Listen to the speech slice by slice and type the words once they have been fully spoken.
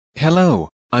Hello,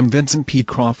 I'm Vincent P.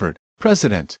 Crawford,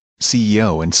 President,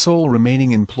 CEO and sole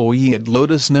remaining employee at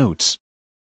Lotus Notes.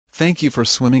 Thank you for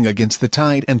swimming against the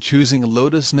tide and choosing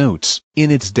Lotus Notes. In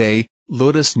its day,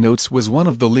 Lotus Notes was one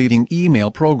of the leading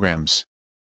email programs.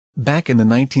 Back in the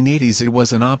 1980s it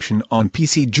was an option on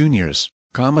PC Juniors,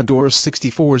 Commodore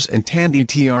 64s and Tandy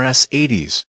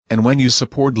TRS-80s, and when you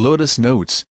support Lotus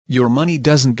Notes, your money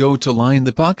doesn't go to line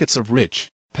the pockets of rich,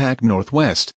 Pac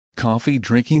Northwest,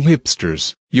 coffee-drinking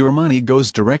hipsters. Your money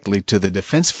goes directly to the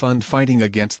defense fund fighting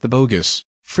against the bogus,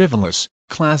 frivolous,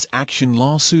 class action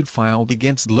lawsuit filed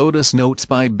against Lotus Notes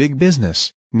by big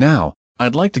business. Now,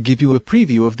 I'd like to give you a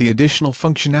preview of the additional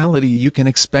functionality you can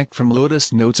expect from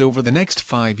Lotus Notes over the next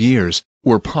 5 years,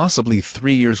 or possibly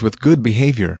 3 years with good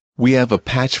behavior. We have a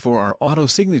patch for our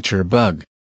auto-signature bug.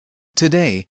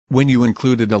 Today, when you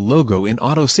included a logo in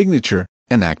auto-signature,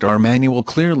 an act our manual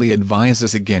clearly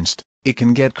advises against, it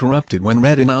can get corrupted when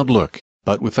read in Outlook.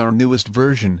 But with our newest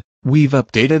version, we've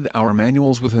updated our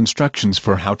manuals with instructions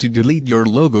for how to delete your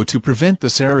logo to prevent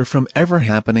this error from ever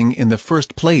happening in the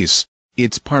first place.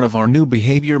 It's part of our new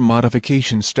behavior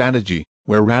modification strategy,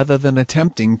 where rather than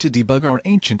attempting to debug our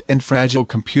ancient and fragile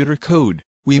computer code,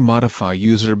 we modify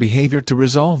user behavior to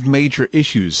resolve major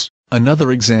issues.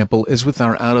 Another example is with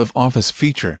our out-of-office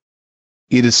feature.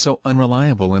 It is so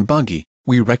unreliable and buggy,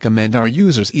 we recommend our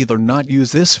users either not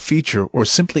use this feature or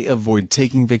simply avoid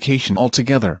taking vacation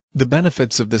altogether. The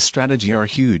benefits of this strategy are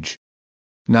huge.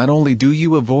 Not only do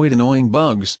you avoid annoying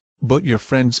bugs, but your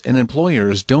friends and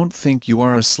employers don't think you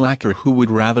are a slacker who would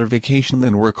rather vacation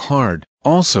than work hard.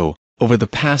 Also, over the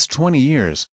past 20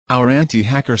 years, our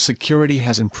anti-hacker security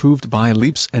has improved by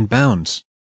leaps and bounds.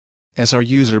 As our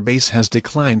user base has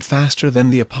declined faster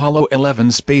than the Apollo 11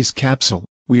 space capsule,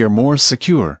 we are more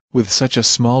secure. With such a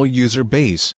small user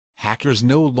base, hackers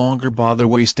no longer bother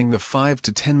wasting the 5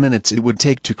 to 10 minutes it would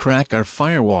take to crack our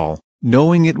firewall,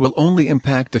 knowing it will only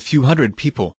impact a few hundred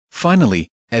people. Finally,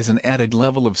 as an added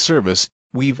level of service,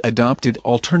 we've adopted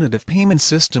alternative payment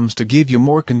systems to give you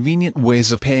more convenient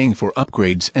ways of paying for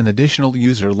upgrades and additional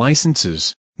user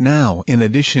licenses. Now, in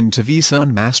addition to Visa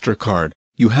and MasterCard,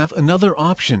 you have another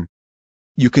option.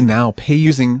 You can now pay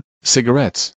using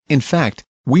cigarettes. In fact,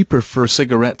 we prefer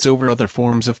cigarettes over other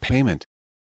forms of payment.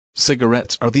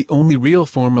 Cigarettes are the only real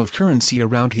form of currency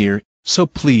around here, so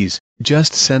please,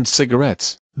 just send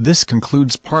cigarettes. This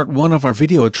concludes part 1 of our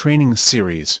video training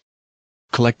series.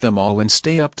 Collect them all and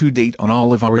stay up to date on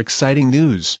all of our exciting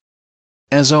news.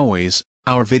 As always,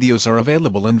 our videos are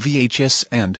available in VHS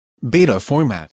and beta format.